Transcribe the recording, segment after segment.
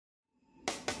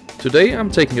Today I'm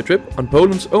taking a trip on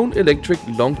Poland's own electric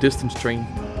long-distance train.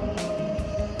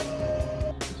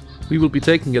 We will be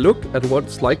taking a look at what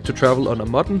it's like to travel on a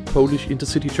modern Polish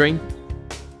intercity train,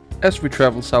 as we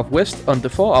travel southwest on the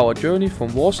 4-hour journey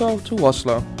from Warsaw to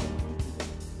Wrocław.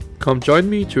 Come join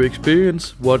me to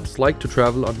experience what it's like to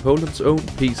travel on Poland's own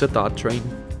Pesa Dart train.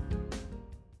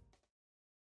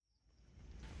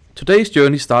 Today's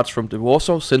journey starts from the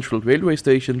Warsaw Central Railway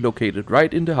Station, located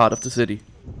right in the heart of the city.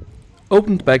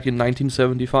 Opened back in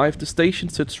 1975, the station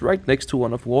sits right next to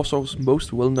one of Warsaw's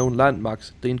most well-known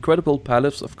landmarks, the incredible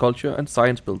Palace of Culture and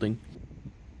Science building.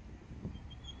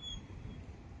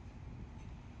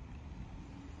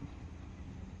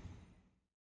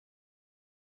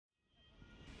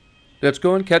 Let's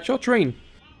go and catch our train!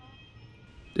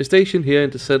 The station here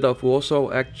in the center of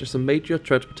Warsaw acts as a major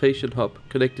transportation hub,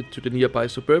 connected to the nearby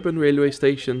suburban railway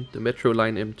station, the metro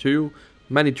line M2,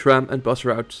 many tram and bus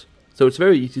routes, so it's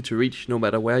very easy to reach no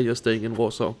matter where you're staying in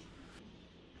Warsaw.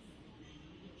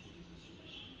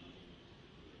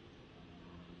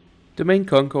 The main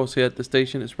concourse here at the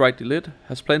station is brightly lit,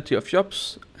 has plenty of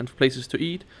shops and places to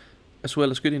eat, as well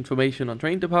as good information on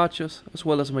train departures, as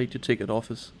well as a major ticket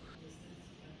office.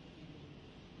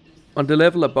 On the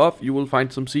level above you will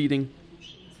find some seating,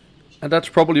 and that's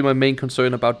probably my main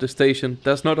concern about this station.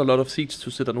 There's not a lot of seats to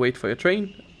sit and wait for your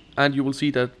train, and you will see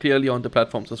that clearly on the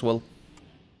platforms as well.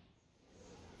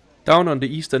 Down on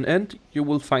the eastern end you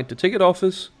will find the ticket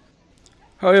office.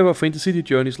 However, for intercity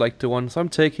journeys like the ones I'm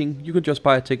taking, you can just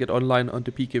buy a ticket online on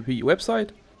the PKP website.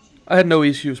 I had no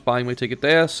issues buying my ticket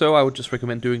there, so I would just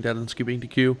recommend doing that and skipping the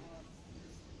queue.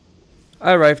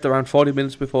 I arrived around 40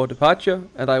 minutes before departure,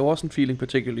 and I wasn't feeling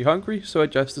particularly hungry, so I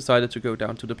just decided to go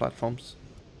down to the platforms.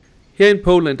 Here in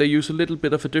Poland they use a little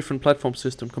bit of a different platform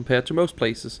system compared to most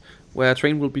places, where a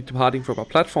train will be departing from a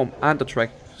platform and a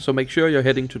track, so make sure you're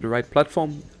heading to the right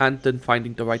platform and then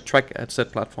finding the right track at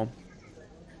said platform.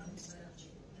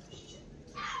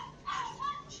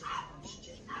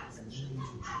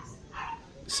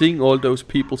 Seeing all those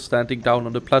people standing down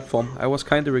on the platform, I was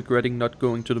kinda regretting not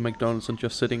going to the McDonald's and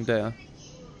just sitting there.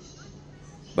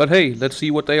 But hey, let's see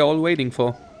what they're all waiting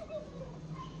for.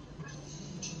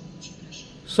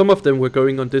 Some of them were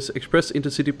going on this Express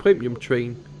Intercity Premium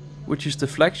train, which is the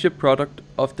flagship product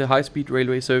of the high-speed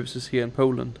railway services here in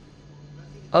Poland.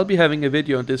 I'll be having a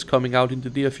video on this coming out in the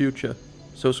near future,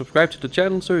 so subscribe to the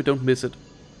channel so you don't miss it.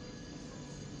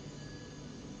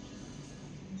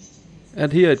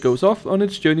 And here it goes off on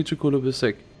its journey to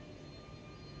Bydgoszcz.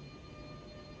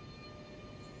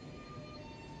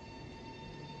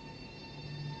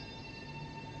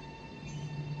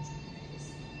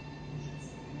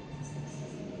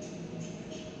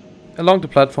 Along the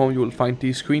platform you will find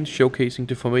these screens showcasing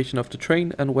the formation of the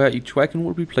train and where each wagon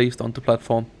will be placed on the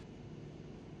platform.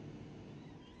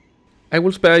 I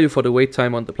will spare you for the wait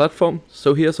time on the platform,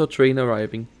 so here's our train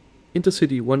arriving.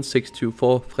 Intercity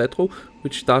 1624 Fredro,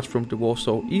 which starts from the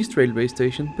Warsaw East railway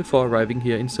station before arriving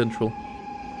here in Central.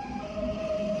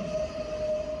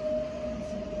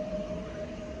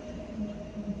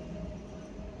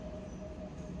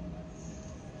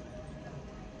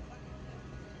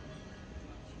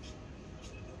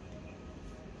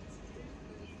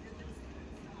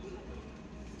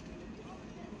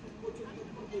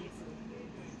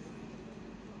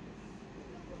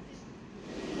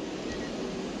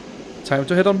 Time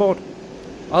to head on board.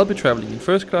 I'll be traveling in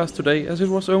first class today, as it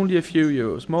was only a few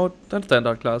euros more than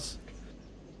standard class.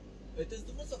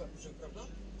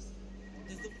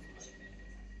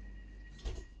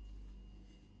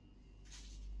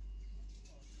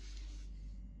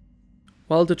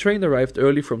 While the train arrived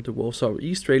early from the Warsaw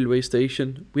East railway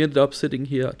station, we ended up sitting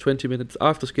here 20 minutes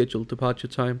after scheduled departure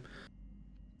time.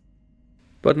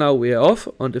 But now we are off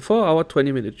on the 4-hour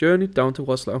 20-minute journey down to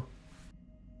Wrocław.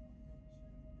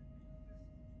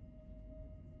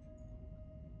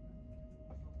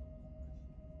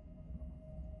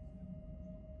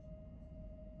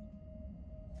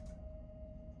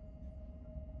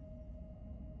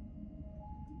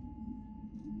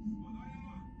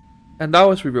 And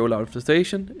now as we roll out of the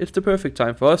station, it's the perfect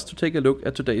time for us to take a look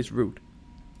at today's route.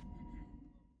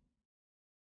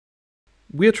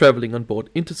 We are traveling on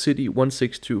board Intercity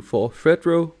 1624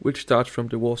 Fredro, which starts from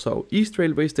the Warsaw East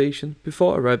railway station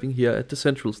before arriving here at the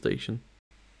Central station.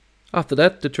 After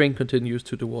that the train continues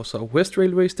to the Warsaw West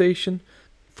railway station.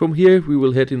 From here we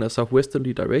will head in a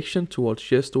southwesterly direction towards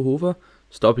Częstochowa,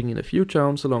 stopping in a few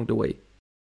towns along the way.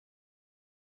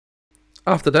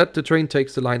 After that the train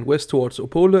takes the line west towards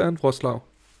Opole and Wrocław.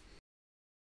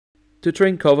 The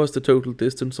train covers the total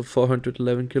distance of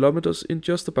 411 kilometers in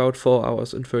just about 4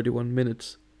 hours and 31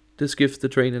 minutes. This gives the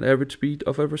train an average speed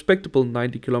of a respectable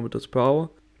 90 kilometers per hour,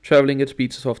 traveling at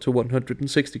speeds of up to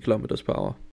 160 km per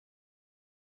hour.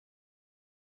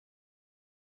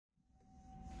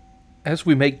 As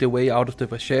we make the way out of the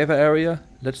Warszawa area,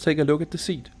 let's take a look at the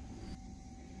seat.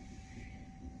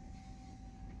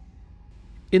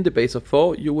 In the base of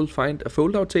 4 you will find a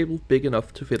fold-out table big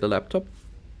enough to fit a laptop.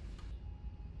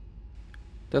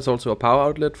 There's also a power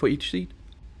outlet for each seat,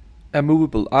 a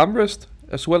movable armrest,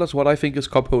 as well as what I think is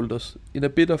cup holders, in a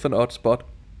bit of an odd spot.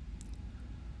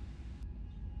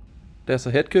 There's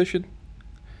a head cushion.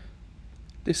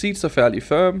 The seats are fairly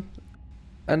firm,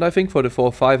 and I think for the 4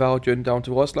 or 5 hour journey down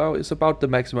to Wrocław is about the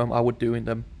maximum I would do in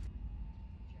them.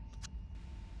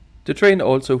 The train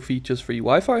also features free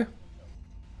Wi-Fi,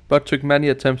 but took many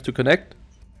attempts to connect,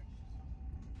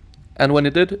 and when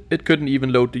it did, it couldn't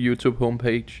even load the YouTube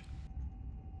homepage.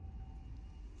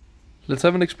 Let's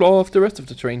have an explore of the rest of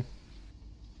the train.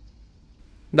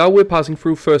 Now we're passing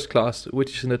through first class,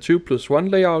 which is in a 2+1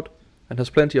 layout and has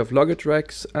plenty of luggage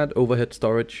racks and overhead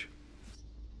storage.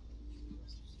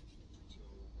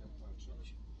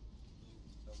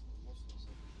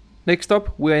 Next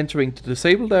up, we're entering the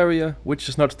disabled area, which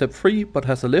is not step 3 but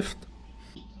has a lift.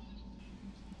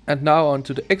 And now on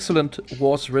to the excellent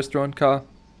Warsaw restaurant car.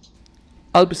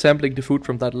 I'll be sampling the food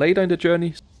from that later in the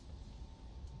journey.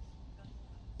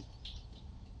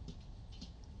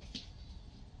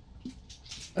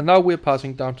 And now we're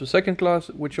passing down to second class,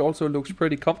 which also looks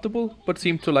pretty comfortable, but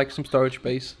seems to lack some storage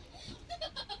space.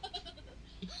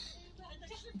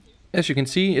 As you can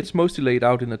see, it's mostly laid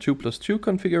out in a 2+2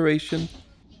 configuration,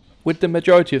 with the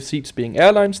majority of seats being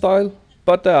airline style,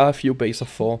 but there are a few bays of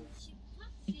 4.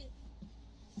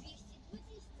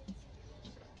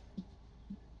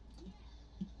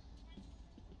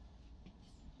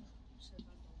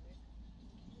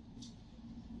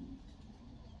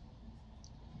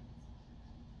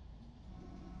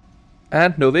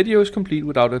 And no video is complete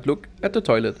without a look at the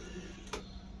toilet.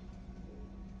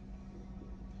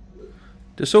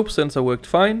 The soap sensor worked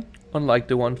fine, unlike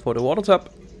the one for the water tap.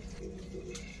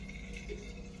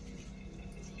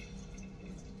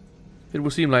 It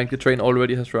would seem like the train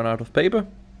already has run out of paper,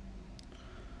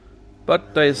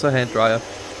 but there is a hand dryer.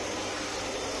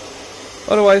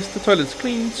 Otherwise the toilet's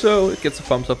clean, so it gets a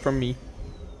thumbs up from me.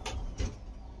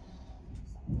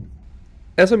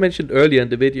 As I mentioned earlier in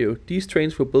the video, these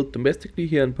trains were built domestically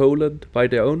here in Poland by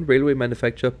their own railway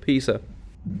manufacturer Pesy.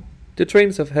 The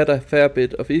trains have had a fair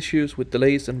bit of issues with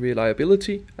delays and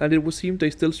reliability, and it would seem they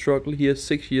still struggle here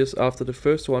 6 years after the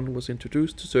first one was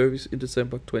introduced to service in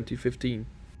December 2015.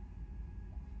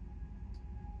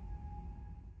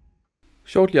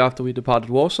 Shortly after we departed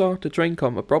Warsaw, the train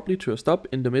came abruptly to a stop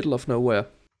in the middle of nowhere.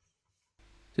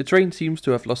 The train seems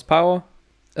to have lost power,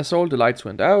 as all the lights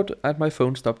went out and my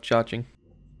phone stopped charging.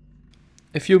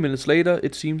 A few minutes later,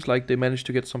 it seems like they managed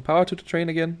to get some power to the train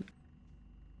again.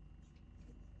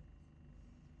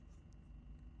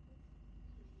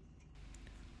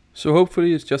 So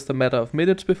hopefully it's just a matter of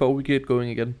minutes before we get going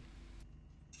again.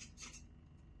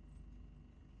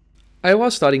 I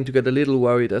was starting to get a little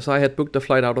worried as I had booked a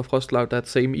flight out of Wrocław that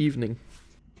same evening.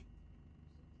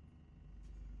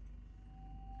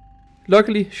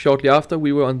 Luckily, shortly after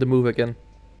we were on the move again.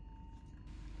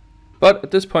 But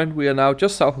at this point we are now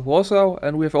just south of Warsaw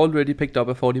and we have already picked up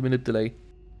a 40-minute delay.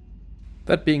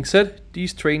 That being said,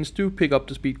 these trains do pick up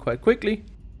the speed quite quickly,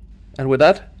 and with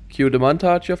that, cue the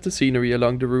montage of the scenery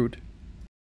along the route.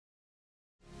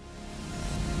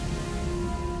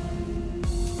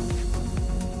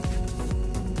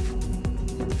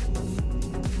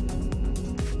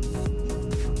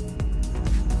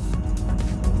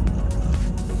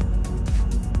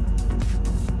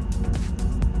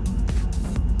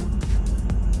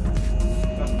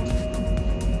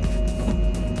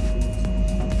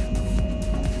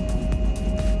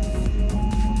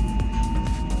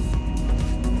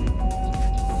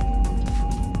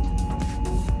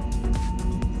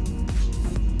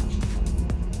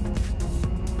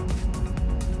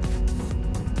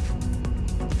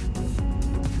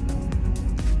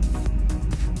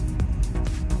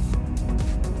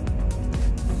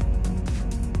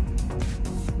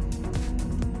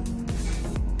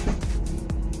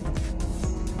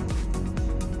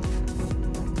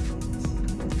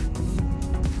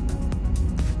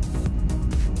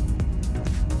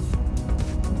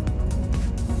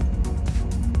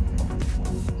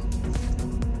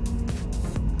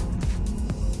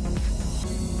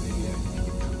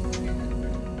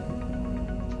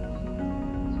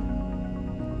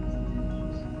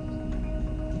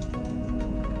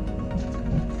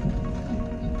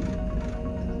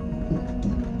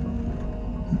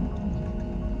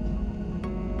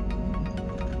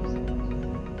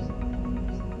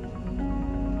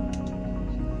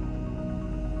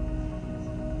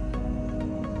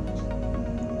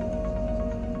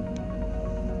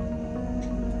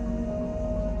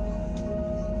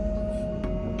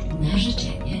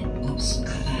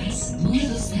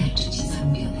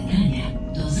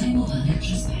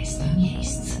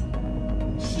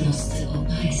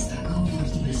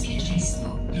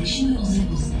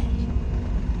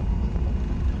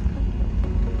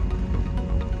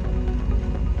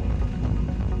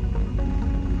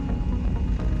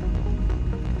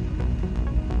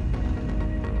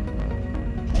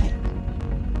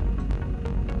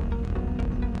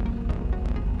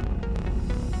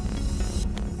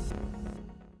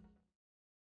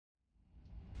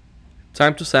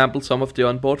 Time to sample some of the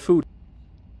onboard food.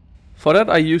 For that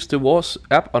I used the Warsaw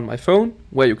app on my phone,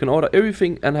 where you can order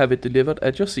everything and have it delivered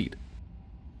at your seat.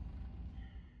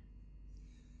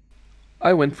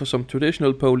 I went for some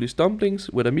traditional Polish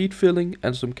dumplings with a meat filling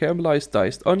and some caramelized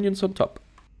diced onions on top.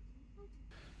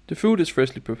 The food is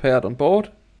freshly prepared on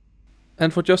board,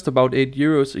 and for just about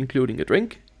 €8 including a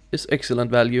drink, is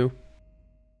excellent value.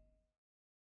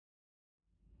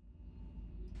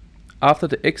 After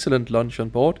the excellent lunch on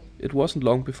board, it wasn't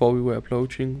long before we were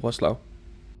approaching Wrocław.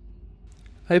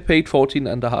 I paid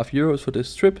 €14.50 for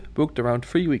this trip, booked around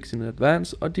 3 weeks in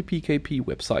advance on the PKP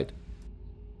website.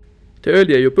 The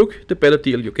earlier you book, the better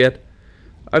deal you get.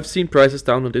 I've seen prices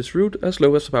down on this route as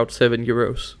low as about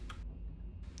 €7.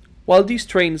 While these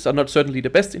trains are not certainly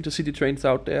the best intercity trains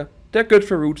out there, they're good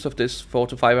for routes of this 4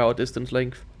 to 5 hour distance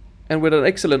length. And with an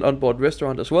excellent onboard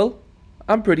restaurant as well,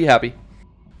 I'm pretty happy.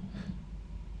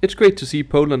 It's great to see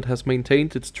Poland has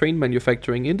maintained its train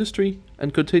manufacturing industry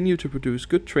and continue to produce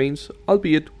good trains,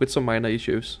 albeit with some minor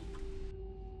issues.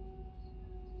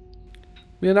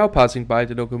 We are now passing by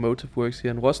the locomotive works here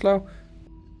in Wrocław,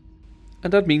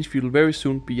 and that means we will very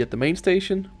soon be at the main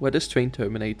station where this train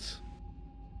terminates.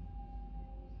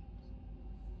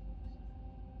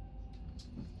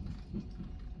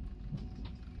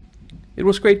 It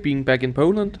was great being back in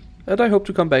Poland, and I hope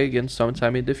to come back again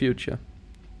sometime in the future.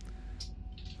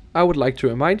 I would like to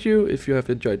remind you, if you have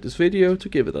enjoyed this video, to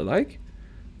give it a like,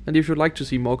 and if you'd like to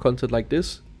see more content like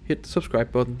this, hit the subscribe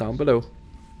button down below.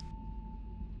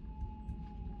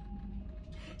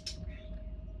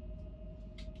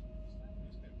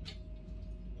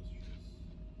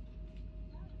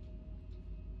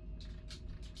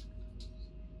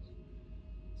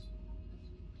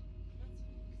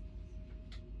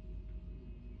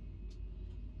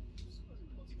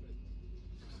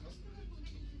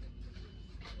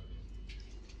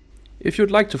 If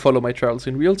you'd like to follow my travels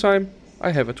in real time,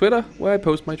 I have a Twitter where I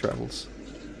post my travels.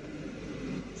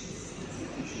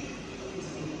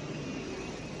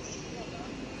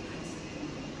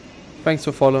 Thanks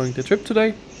for following the trip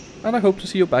today, and I hope to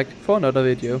see you back for another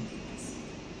video.